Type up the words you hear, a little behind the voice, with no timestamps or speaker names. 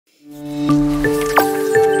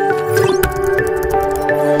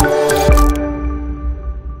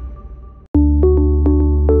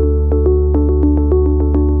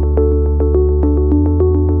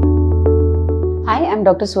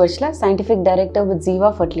Dr. Suvarchala, Scientific Director with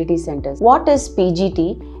Ziva Fertility Centers. What is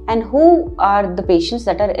PGT and who are the patients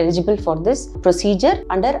that are eligible for this procedure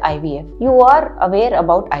under IVF? You are aware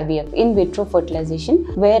about IVF, in vitro fertilization,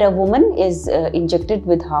 where a woman is injected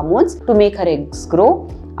with hormones to make her eggs grow.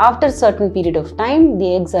 After a certain period of time,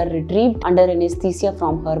 the eggs are retrieved under anesthesia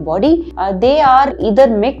from her body. They are either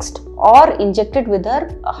mixed or injected with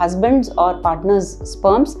her husband's or partner's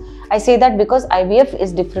sperms. I say that because IVF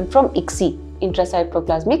is different from ICSI,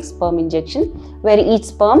 intracytoplasmic sperm injection, where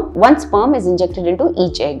one sperm is injected into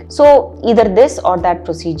each egg. So either this or that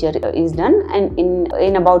procedure is done, and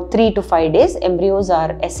in about 3 to 5 days, embryos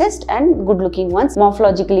are assessed, and good looking ones,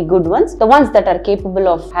 morphologically good ones, the ones that are capable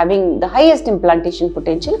of having the highest implantation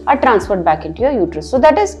potential, are transferred back into your uterus. So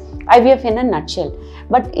that is IVF in a nutshell.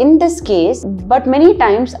 But in this case, many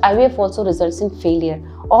times IVF also results in failure,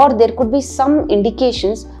 or there could be some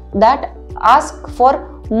indications that ask for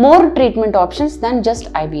more treatment options than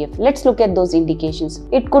just IVF. Let's look at those indications.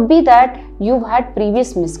 It could be that you've had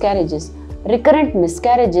previous miscarriages. Recurrent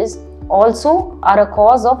miscarriages also are a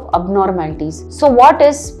cause of abnormalities. So what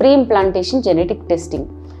is pre-implantation genetic testing?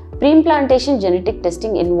 Pre-implantation genetic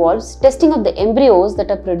testing involves testing of the embryos that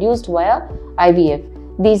are produced via IVF.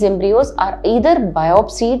 These embryos are either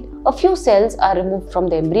biopsied, a few cells are removed from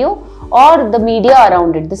the embryo, or the media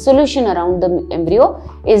around it, the solution around the embryo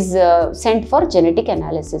is sent for genetic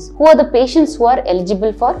analysis. Who are the patients who are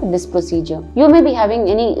eligible for this procedure? You may be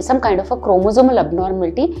having some kind of a chromosomal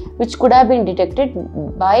abnormality which could have been detected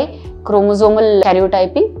by chromosomal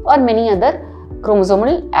karyotyping or many other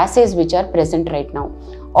chromosomal assays which are present right now.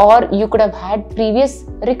 Or you could have had previous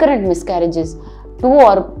recurrent miscarriages, 2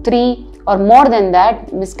 or 3 or more than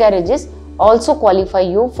that miscarriages also qualify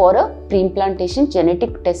you for a pre-implantation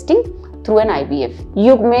genetic testing through an IVF.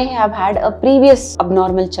 You may have had a previous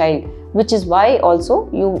abnormal child, which is why also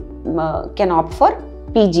you can opt for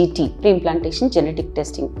PGT, pre-implantation genetic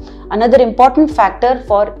testing. Another important factor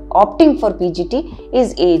for opting for PGT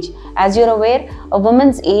is age. As you're aware, a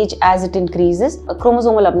woman's age, as it increases,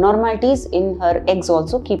 chromosomal abnormalities in her eggs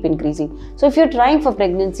also keep increasing. So if you're trying for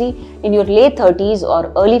pregnancy in your late 30s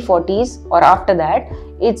or early 40s or after that,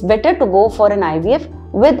 it's better to go for an IVF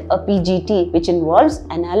with a PGT, which involves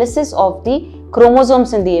analysis of the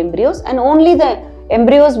chromosomes in the embryos, and only the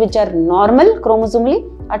embryos which are normal chromosomally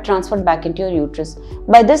are transferred back into your uterus.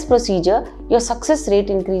 By this procedure, your success rate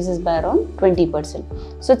increases by around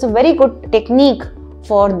 20%. So it's a very good technique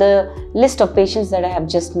for the list of patients that I have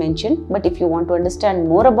just mentioned. But if you want to understand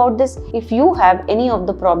more about this, if you have any of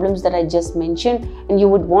the problems that I just mentioned and you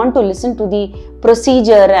would want to listen to the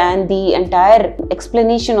procedure and the entire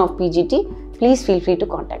explanation of PGT, please feel free to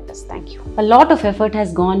contact us. Thank you. A lot of effort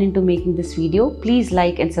has gone into making this video. Please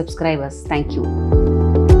like and subscribe us. Thank you.